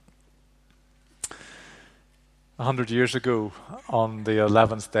100 years ago, on the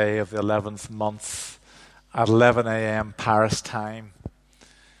 11th day of the 11th month, at 11 a.m. Paris time,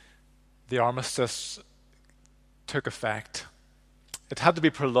 the armistice took effect. It had to be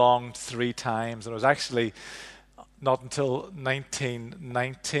prolonged 3 times, and it was actually not until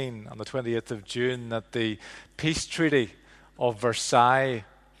 1919, on the 28th of June, that the peace treaty of Versailles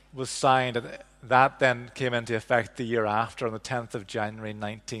was signed, and that then came into effect the year after, on the 10th of January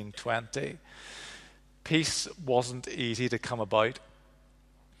 1920. Peace wasn't easy to come about.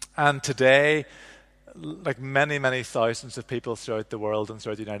 And today, like many, many thousands of people throughout the world and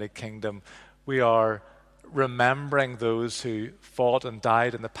throughout the United Kingdom, we are remembering those who fought and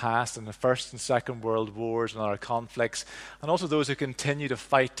died in the past in the First and Second World Wars and other conflicts, and also those who continue to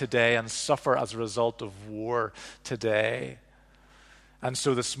fight today and suffer as a result of war today. And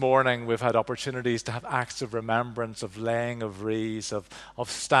so this morning we've had opportunities to have acts of remembrance, of laying of wreaths, of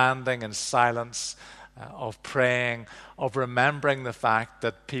standing in silence, of praying, of remembering the fact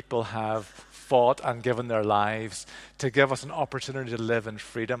that people have fought and given their lives to give us an opportunity to live in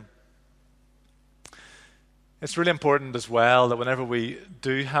freedom. It's really important as well that whenever we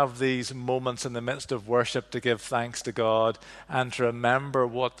do have these moments in the midst of worship to give thanks to God and to remember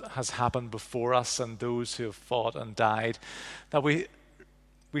what has happened before us and those who have fought and died, that we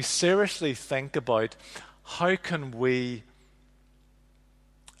seriously think about how can we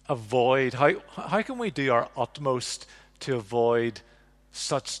avoid, how can we do our utmost to avoid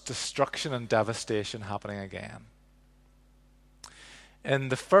such destruction and devastation happening again. In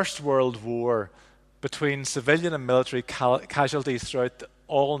the First World War, between civilian and military casualties throughout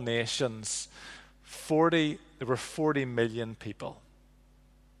all nations, there were 40 million people.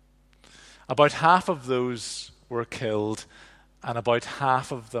 About half of those were killed, and about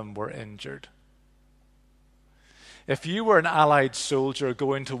half of them were injured. If you were an Allied soldier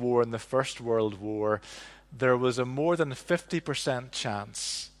going to war in the First World War, there was a more than 50%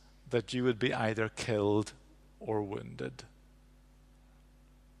 chance that you would be either killed or wounded.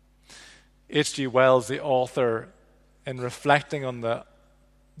 H.G. Wells, the author, in reflecting on the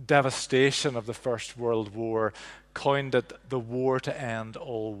devastation of the First World War, coined it the war to end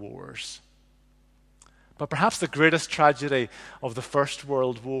all wars. But perhaps the greatest tragedy of the First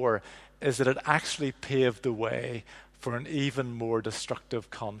World War is that it actually paved the way for an even more destructive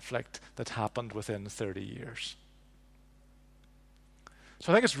conflict that happened within 30 years.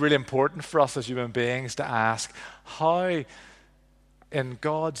 So I think it's really important for us as human beings to ask, how, in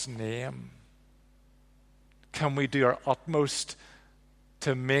God's name, can we do our utmost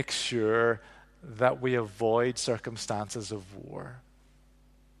to make sure that we avoid circumstances of war?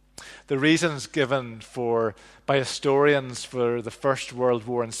 The reasons given by historians for the First World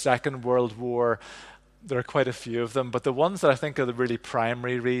War and Second World War, there are quite a few of them, but the ones that I think are the really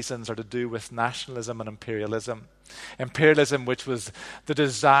primary reasons are to do with nationalism and imperialism. Imperialism, which was the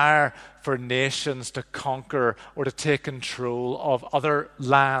desire for nations to conquer or to take control of other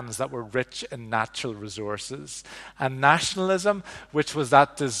lands that were rich in natural resources. And nationalism, which was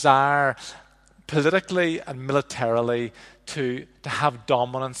that desire politically and militarily to have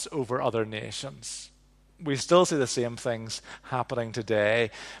dominance over other nations. We still see the same things happening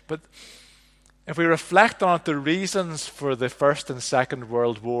today, but if we reflect on it, the reasons for the First and Second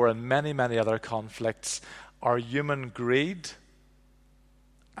World War and many, many other conflicts are human greed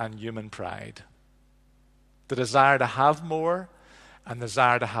and human pride. The desire to have more and the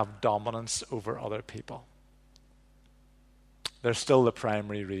desire to have dominance over other people. They're still the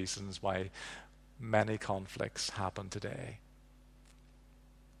primary reasons why many conflicts happen today.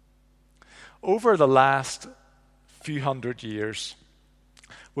 Over the last few hundred years,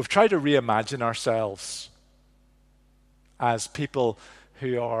 we've tried to reimagine ourselves as people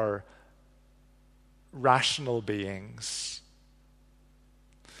who are rational beings.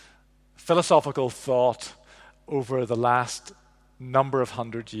 Philosophical thought over the last number of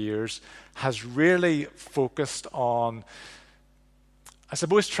 100 years has really focused on, I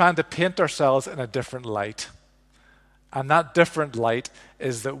suppose, trying to paint ourselves in a different light. And that different light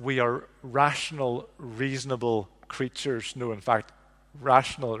is that we are rational, reasonable creatures. No, in fact,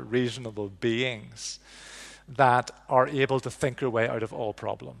 rational, reasonable beings that are able to think our way out of all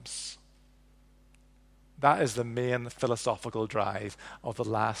problems. That is the main philosophical drive of the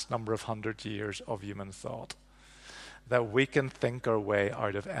last number of 100 years of human thought, that we can think our way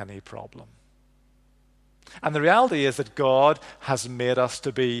out of any problem. And the reality is that God has made us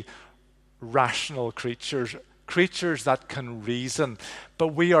to be rational creatures that can reason, but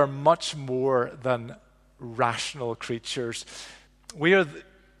we are much more than rational creatures. We are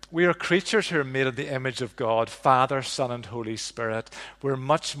We are creatures who are made in the image of God, Father, Son, and Holy Spirit. We're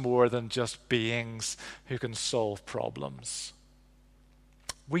much more than just beings who can solve problems.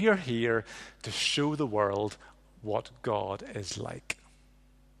 We are here to show the world what God is like.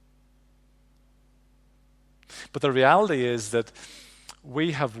 But the reality is that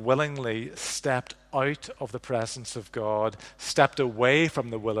we have willingly stepped out of the presence of God, stepped away from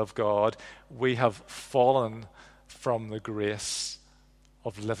the will of God. We have fallen from the grace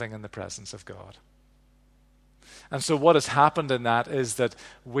of living in the presence of God. And so what has happened in that is that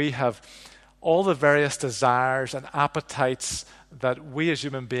we have all the various desires and appetites that we as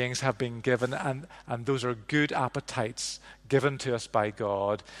human beings have been given, and those are good appetites given to us by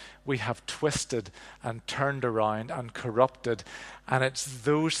God, we have twisted and turned around and corrupted. And it's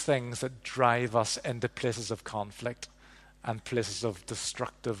those things that drive us into places of conflict and places of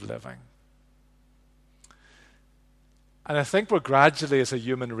destructive living. And I think we're gradually, as a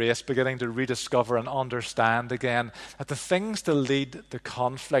human race, beginning to rediscover and understand again that the things that lead to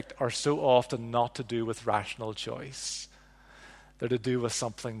conflict are so often not to do with rational choice. They're to do with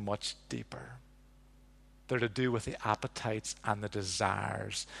something much deeper. They're to do with the appetites and the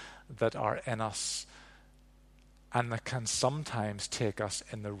desires that are in us and that can sometimes take us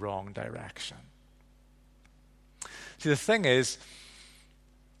in the wrong direction. See, the thing is,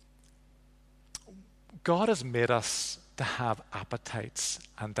 God has made us to have appetites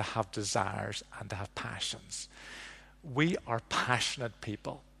and to have desires and to have passions. We are passionate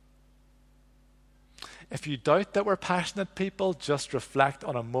people. If you doubt that we're passionate people, just reflect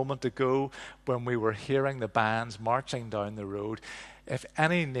on a moment ago when we were hearing the bands marching down the road. If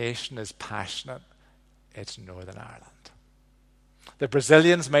any nation is passionate, it's Northern Ireland. The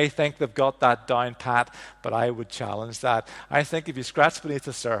Brazilians may think they've got that down pat, but I would challenge that. I think if you scratch beneath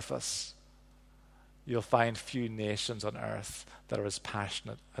the surface, you'll find few nations on earth that are as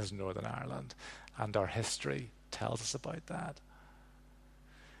passionate as Northern Ireland. And our history tells us about that.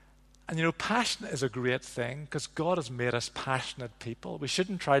 And you know, passion is a great thing because God has made us passionate people. We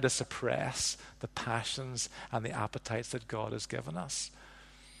shouldn't try to suppress the passions and the appetites that God has given us.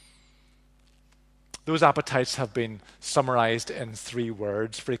 Those appetites have been summarized in 3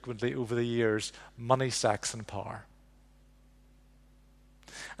 words frequently over the years: money, sex, and power.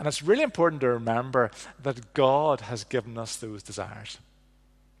 And it's really important to remember that God has given us those desires.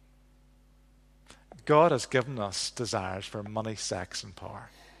 God has given us desires for money, sex, and power.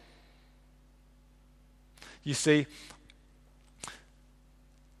 You see,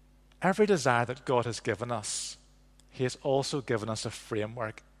 every desire that God has given us, He has also given us a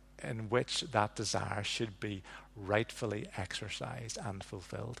framework in which that desire should be rightfully exercised and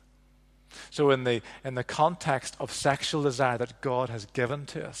fulfilled. So in the context of sexual desire that God has given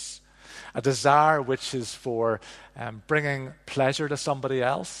to us, a desire which is for bringing pleasure to somebody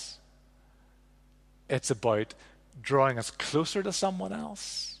else, it's about drawing us closer to someone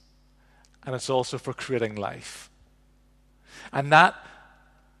else, and it's also for creating life. And that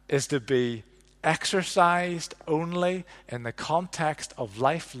is to be exercised only in the context of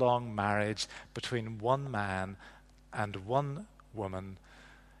lifelong marriage between one man and one woman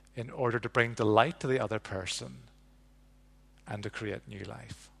in order to bring delight to the other person and to create new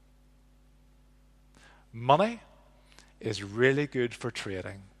life. Money is really good for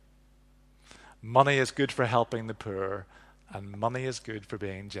trading. Money is good for helping the poor, and money is good for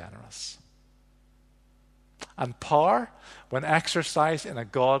being generous. And power, when exercised in a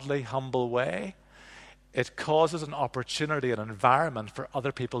godly, humble way, it causes an opportunity, an environment for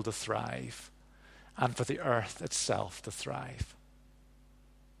other people to thrive and for the earth itself to thrive.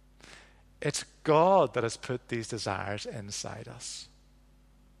 It's God that has put these desires inside us.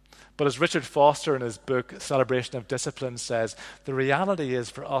 But as Richard Foster in his book, Celebration of Discipline, says, the reality is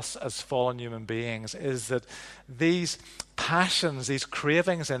for us as fallen human beings is that these passions, these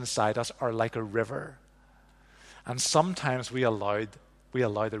cravings inside us are like a river. And sometimes we allow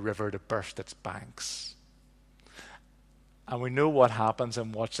the river to burst its banks. And we know what happens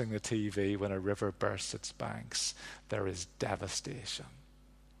in watching the TV when a river bursts its banks. There is devastation.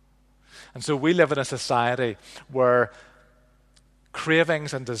 And so we live in a society where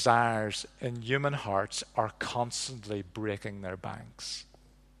cravings and desires in human hearts are constantly breaking their banks.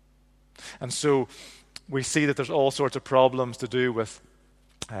 And so we see that there's all sorts of problems to do with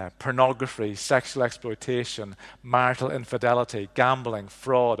pornography, sexual exploitation, marital infidelity, gambling,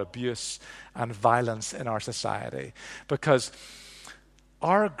 fraud, abuse, and violence in our society. Because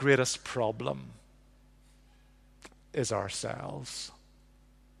our greatest problem is ourselves.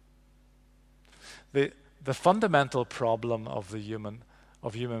 The fundamental problem of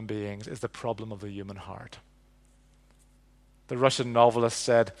human beings is the problem of the human heart. The Russian novelist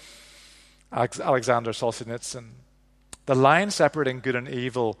said, Alexander Solzhenitsyn, the line separating good and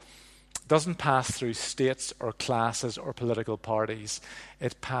evil doesn't pass through states or classes or political parties.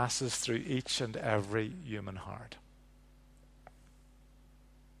 It passes through each and every human heart.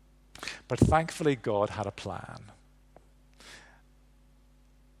 But thankfully, God had a plan.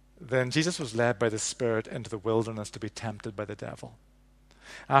 Then Jesus was led by the Spirit into the wilderness to be tempted by the devil.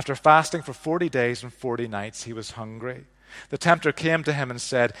 After fasting for 40 days and 40 nights, he was hungry. The tempter came to him and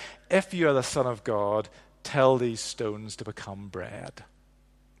said, "If you are the Son of God, tell these stones to become bread."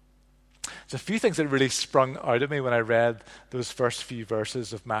 There's a few things that really sprung out of me when I read those first few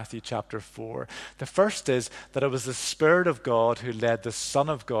verses of Matthew chapter 4. The first is that it was the Spirit of God who led the Son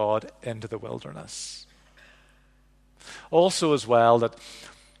of God into the wilderness. Also as well, that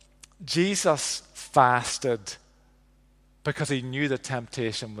Jesus fasted because he knew that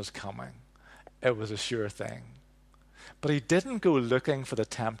temptation was coming. It was a sure thing. But he didn't go looking for the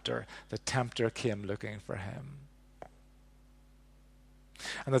tempter. The tempter came looking for him.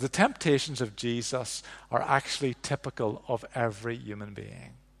 And that the temptations of Jesus are actually typical of every human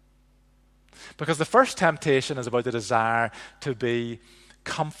being. Because the first temptation is about the desire to be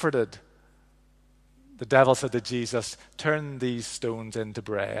comforted. The devil said to Jesus, "Turn these stones into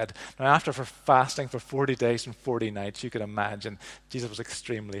bread." Now, after fasting for 40 days and 40 nights, you can imagine Jesus was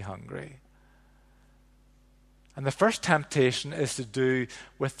extremely hungry. And the first temptation is to do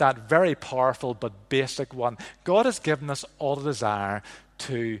with that very powerful but basic one. God has given us all the desire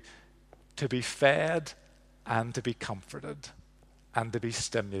to be fed and to be comforted and to be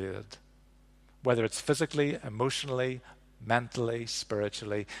stimulated. Whether it's physically, emotionally, mentally,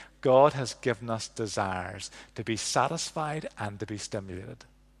 spiritually, God has given us desires to be satisfied and to be stimulated.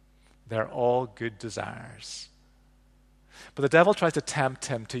 They're all good desires. But the devil tries to tempt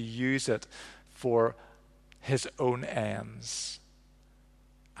him to use it for his own ends.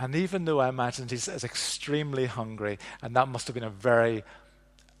 And even though I imagine Jesus is extremely hungry, and that must have been a very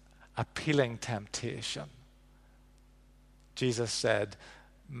appealing temptation, Jesus said,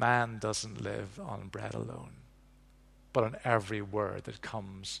 "Man doesn't live on bread alone, but on every word that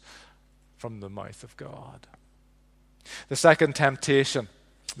comes from the mouth of God." The second temptation,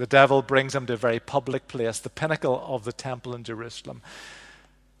 the devil brings him to a very public place, the pinnacle of the temple in Jerusalem.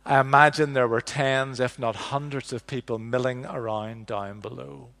 I imagine there were tens, if not hundreds of people milling around down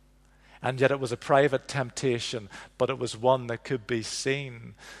below. And yet it was a private temptation, but it was one that could be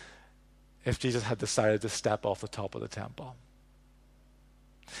seen if Jesus had decided to step off the top of the temple.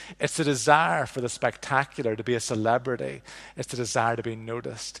 It's the desire for the spectacular, to be a celebrity. It's the desire to be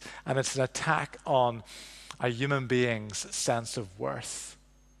noticed. And it's an attack on a human being's sense of worth.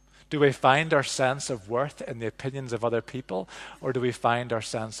 Do we find our sense of worth in the opinions of other people, or do we find our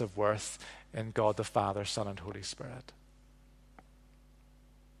sense of worth in God the Father, Son, and Holy Spirit?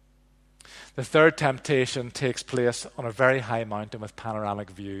 The third temptation takes place on a very high mountain with panoramic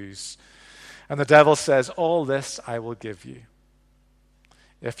views. And the devil says, "All this I will give you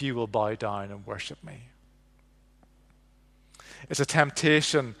if you will bow down and worship me." It's a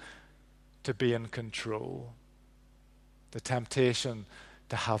temptation to be in control. The temptation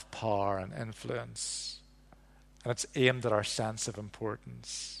to have power and influence. And it's aimed at our sense of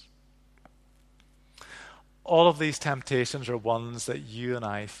importance. All of these temptations are ones that you and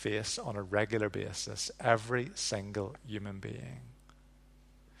I face on a regular basis, every single human being.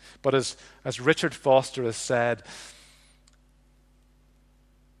 But as Richard Foster has said,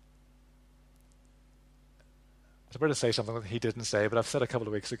 I was about to say something that he didn't say, but I've said a couple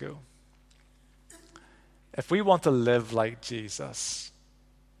of weeks ago. If we want to live like Jesus,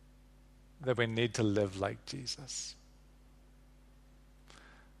 then we need to live like Jesus.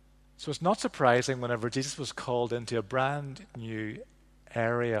 So it's not surprising whenever Jesus was called into a brand new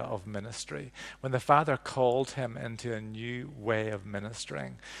area of ministry, when the Father called him into a new way of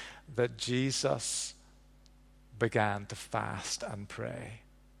ministering, that Jesus began to fast and pray.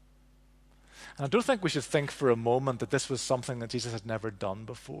 And I don't think we should think for a moment that this was something that Jesus had never done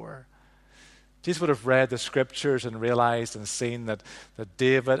before. Jesus would have read the scriptures and realized and seen that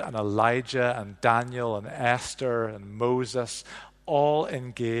David and Elijah and Daniel and Esther and Moses all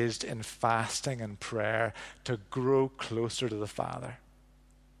engaged in fasting and prayer to grow closer to the Father.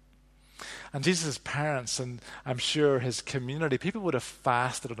 And Jesus' parents, and I'm sure his community, people would have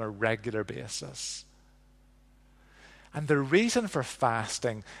fasted on a regular basis. And the reason for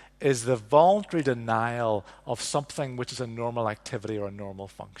fasting is the voluntary denial of something which is a normal activity or a normal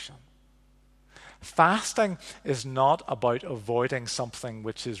function. Fasting is not about avoiding something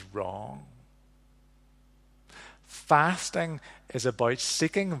which is wrong. Fasting is about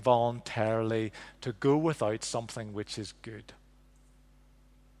seeking voluntarily to go without something which is good.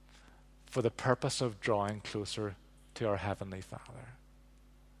 for the purpose of drawing closer to our Heavenly Father.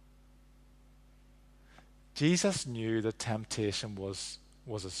 Jesus knew that temptation was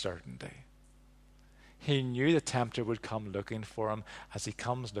a certainty. He knew the tempter would come looking for him as he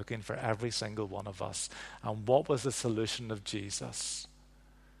comes looking for every single one of us. And what was the solution of Jesus?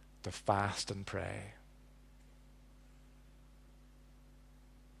 To fast and pray.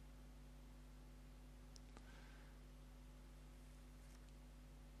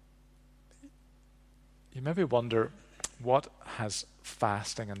 You maybe wonder, what has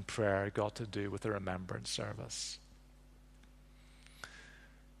fasting and prayer got to do with the remembrance service?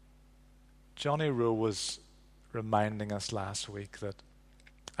 Johnny Rowe was reminding us last week that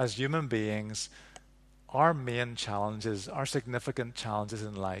as human beings, our main challenges, our significant challenges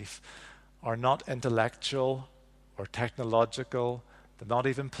in life, are not intellectual or technological, they're not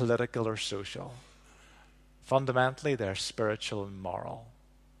even political or social. Fundamentally, they're spiritual and moral.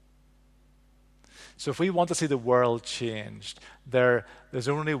 So if we want to see the world changed, there's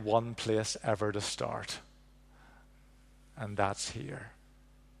only one place ever to start, and that's here.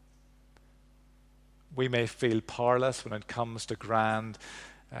 We may feel powerless when it comes to grand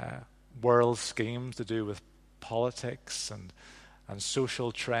world schemes to do with politics and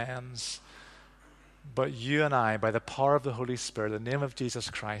social trends. But you and I, by the power of the Holy Spirit, the name of Jesus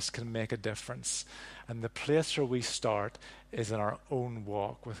Christ, can make a difference. And the place where we start is in our own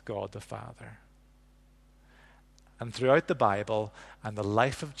walk with God the Father. And throughout the Bible and the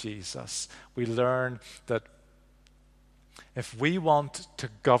life of Jesus, we learn that if we want to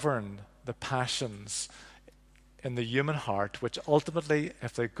govern the passions in the human heart, which ultimately,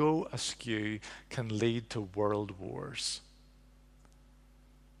 if they go askew, can lead to world wars,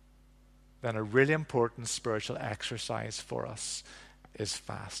 then a really important spiritual exercise for us is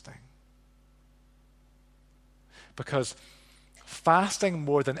fasting. Because fasting,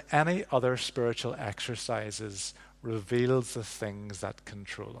 more than any other spiritual exercises, reveals the things that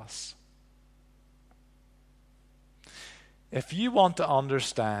control us. If you want to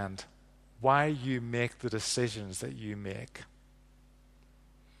understand why you make the decisions that you make,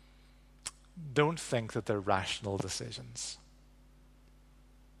 don't think that they're rational decisions.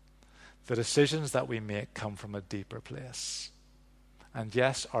 The decisions that we make come from a deeper place. And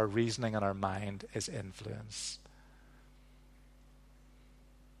yes, our reasoning and our mind is influenced.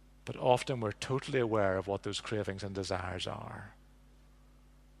 But often we're totally aware of what those cravings and desires are.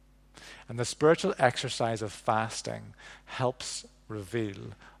 And the spiritual exercise of fasting helps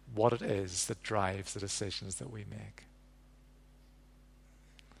reveal what it is that drives the decisions that we make.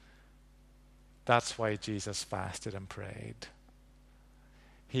 That's why Jesus fasted and prayed.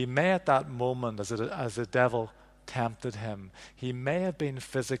 He may at that moment, as the devil tempted him, he may have been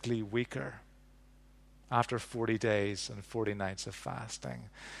physically weaker after 40 days and 40 nights of fasting.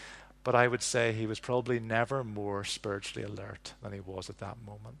 But I would say he was probably never more spiritually alert than he was at that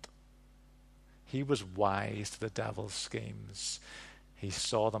moment. He was wise to the devil's schemes. He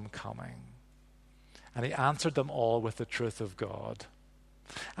saw them coming. And he answered them all with the truth of God.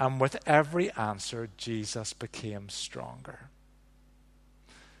 And with every answer, Jesus became stronger.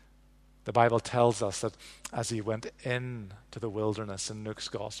 The Bible tells us that as he went into the wilderness in Luke's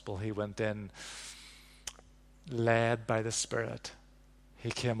Gospel, he went in led by the Spirit.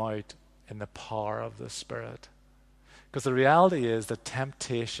 He came out in the power of the Spirit. Because the reality is that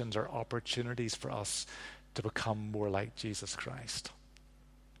temptations are opportunities for us to become more like Jesus Christ.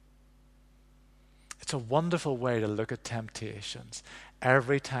 It's a wonderful way to look at temptations.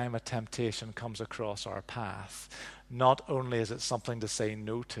 Every time a temptation comes across our path, not only is it something to say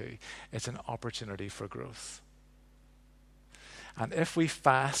no to, it's an opportunity for growth. And if we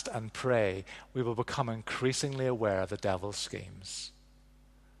fast and pray, we will become increasingly aware of the devil's schemes.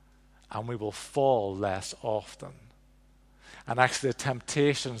 And we will fall less often. And actually the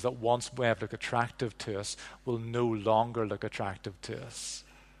temptations that once may have looked attractive to us will no longer look attractive to us.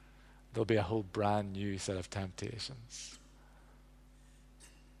 There'll be a whole brand new set of temptations.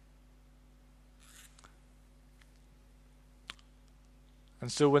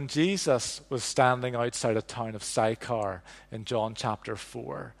 And so when Jesus was standing outside the town of Sychar in John chapter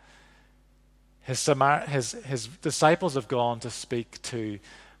 4, his disciples have gone to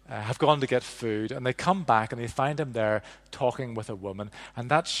get food, and they come back and they find him there talking with a woman.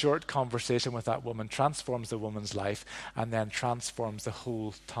 And that short conversation with that woman transforms the woman's life and then transforms the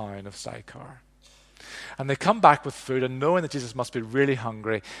whole town of Sychar. And they come back with food, and knowing that Jesus must be really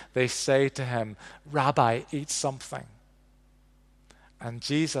hungry, they say to him, "Rabbi, eat something." And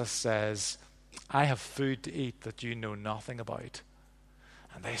Jesus says, "I have food to eat that you know nothing about."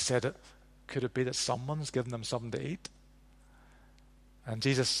 And they said, "Could it be that someone's given them something to eat?" And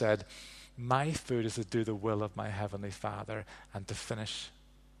Jesus said, my food is to do the will of my heavenly Father and to finish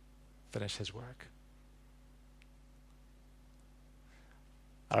his work.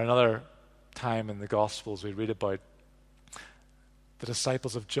 At another time in the Gospels, we read about the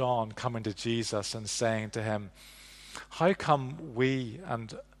disciples of John coming to Jesus and saying to him, how come we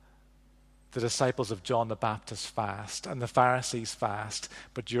and the disciples of John the Baptist fast and the Pharisees fast,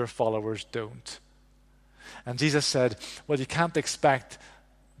 but your followers don't? And Jesus said, well, you can't expect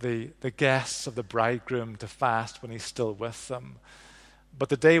the guests of the bridegroom to fast when he's still with them. But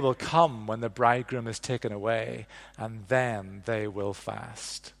the day will come when the bridegroom is taken away, and then they will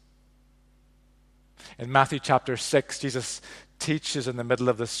fast. In Matthew chapter 6, Jesus teaches in the middle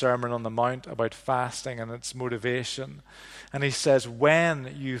of the Sermon on the Mount about fasting and its motivation. And he says,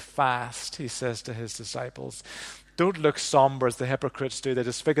 when you fast, he says to his disciples, don't look somber as the hypocrites do. They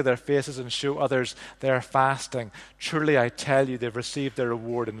disfigure their faces and show others they are fasting. Truly, I tell you, they've received their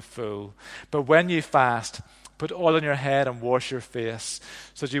reward in full. But when you fast, put oil on your head and wash your face,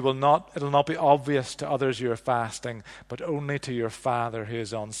 so that it'll not be obvious to others you are fasting, but only to your Father who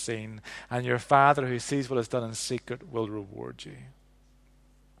is unseen. And your Father who sees what is done in secret will reward you.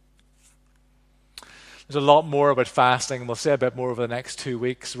 There's a lot more about fasting, and we'll say a bit more over the next 2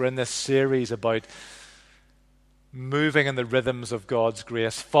 weeks. We're in this series about moving in the rhythms of God's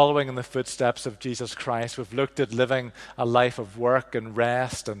grace, following in the footsteps of Jesus Christ. We've looked at living a life of work and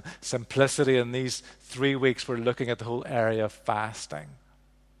rest and simplicity. In these 3 weeks, we're looking at the whole area of fasting.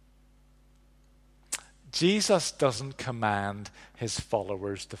 Jesus doesn't command his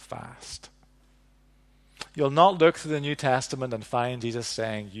followers to fast. You'll not look through the New Testament and find Jesus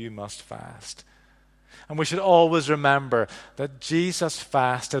saying, you must fast. And we should always remember that Jesus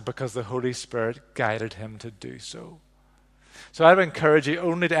fasted because the Holy Spirit guided him to do so. So I would encourage you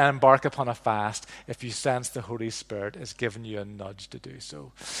only to embark upon a fast if you sense the Holy Spirit is giving you a nudge to do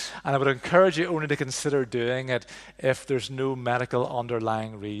so. And I would encourage you only to consider doing it if there's no medical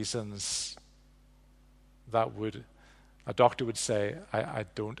underlying reasons that a doctor would say, I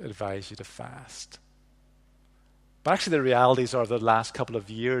don't advise you to fast. But actually the realities are the last couple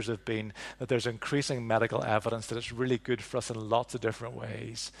of years have been that there's increasing medical evidence that it's really good for us in lots of different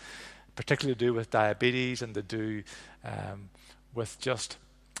ways, particularly to do with diabetes and to do with just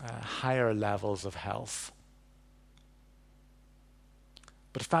higher levels of health.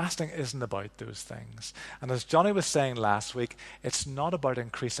 But fasting isn't about those things. And as Johnny was saying last week, it's not about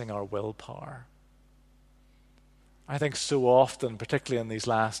increasing our willpower. I think so often, particularly in these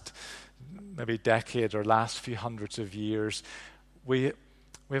last maybe decade or last few hundreds of years, we've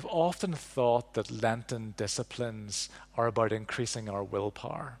often thought that Lenten disciplines are about increasing our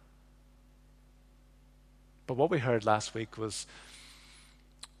willpower. But what we heard last week was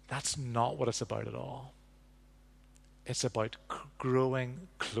that's not what it's about at all. It's about growing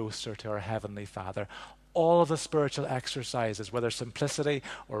closer to our Heavenly Father. All of the spiritual exercises, whether simplicity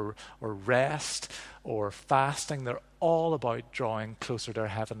or rest or fasting, they're all about drawing closer to our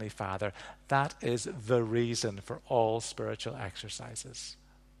Heavenly Father. That is the reason for all spiritual exercises.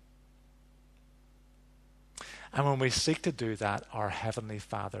 And when we seek to do that, our Heavenly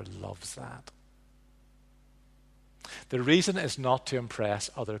Father loves that. The reason is not to impress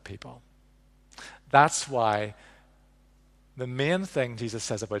other people. That's why the main thing Jesus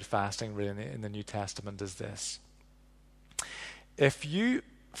says about fasting really in the New Testament is this. If you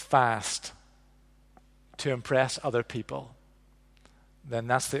fast to impress other people, then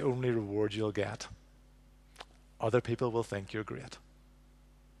that's the only reward you'll get. Other people will think you're great.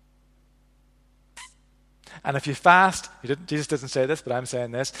 And if you fast, Jesus doesn't say this, but I'm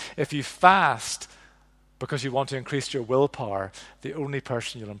saying this, if you fast because you want to increase your willpower, the only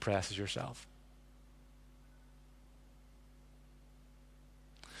person you'll impress is yourself.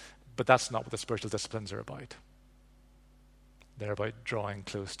 But that's not what the spiritual disciplines are about. They're about drawing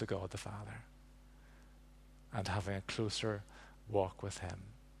close to God the Father and having a closer walk with him.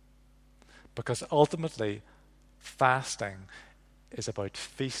 Because ultimately, fasting is about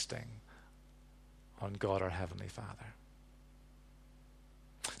feasting on God our Heavenly Father.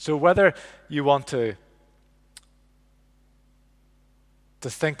 So whether you want to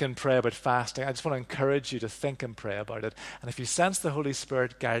think and pray about fasting, I just want to encourage you to think and pray about it. And if you sense the Holy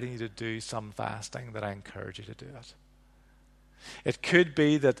Spirit guiding you to do some fasting, then I encourage you to do it. It could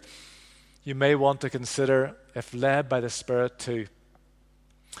be that you may want to consider, if led by the Spirit, to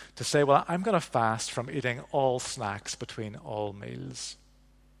say, well, I'm going to fast from eating all snacks between all meals.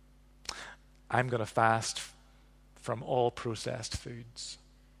 I'm going to fast from all processed foods.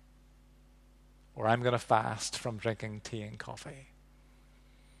 Or I'm going to fast from drinking tea and coffee.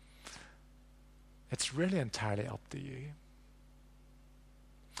 It's really entirely up to you.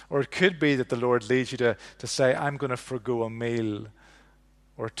 Or it could be that the Lord leads you to say, I'm going to forgo a meal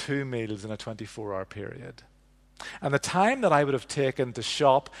or 2 meals in a 24-hour period. And the time that I would have taken to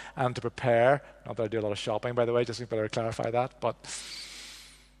shop and to prepare, not that I do a lot of shopping, by the way, just better clarify that, but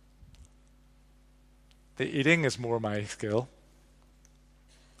the eating is more my skill.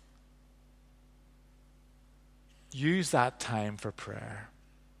 Use that time for prayer.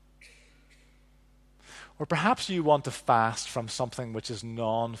 Or perhaps you want to fast from something which is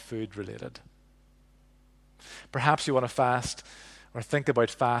non-food related. Perhaps you want to fast or think about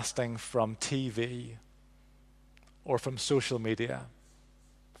fasting from TV or from social media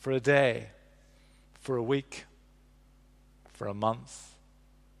for a day, for a week, for a month.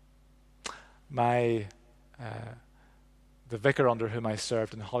 The vicar under whom I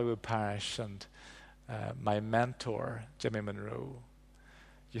served in Hollywood Parish and my mentor, Jimmy Monroe,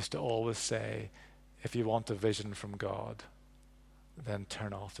 used to always say, if you want a vision from God, then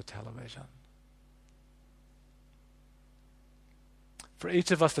turn off the television. For each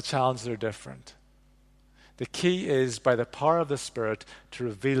of us, the challenges are different. The key is, by the power of the Spirit, to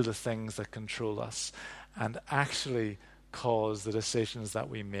reveal the things that control us and actually cause the decisions that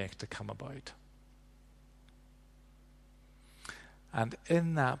we make to come about. And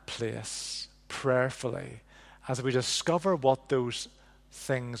in that place, prayerfully, as we discover what those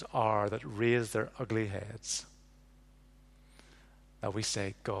things are that raise their ugly heads, that we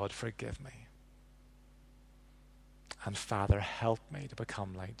say, God, forgive me. And Father, help me to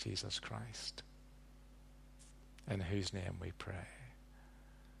become like Jesus Christ, in whose name we pray.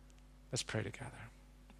 Let's pray together.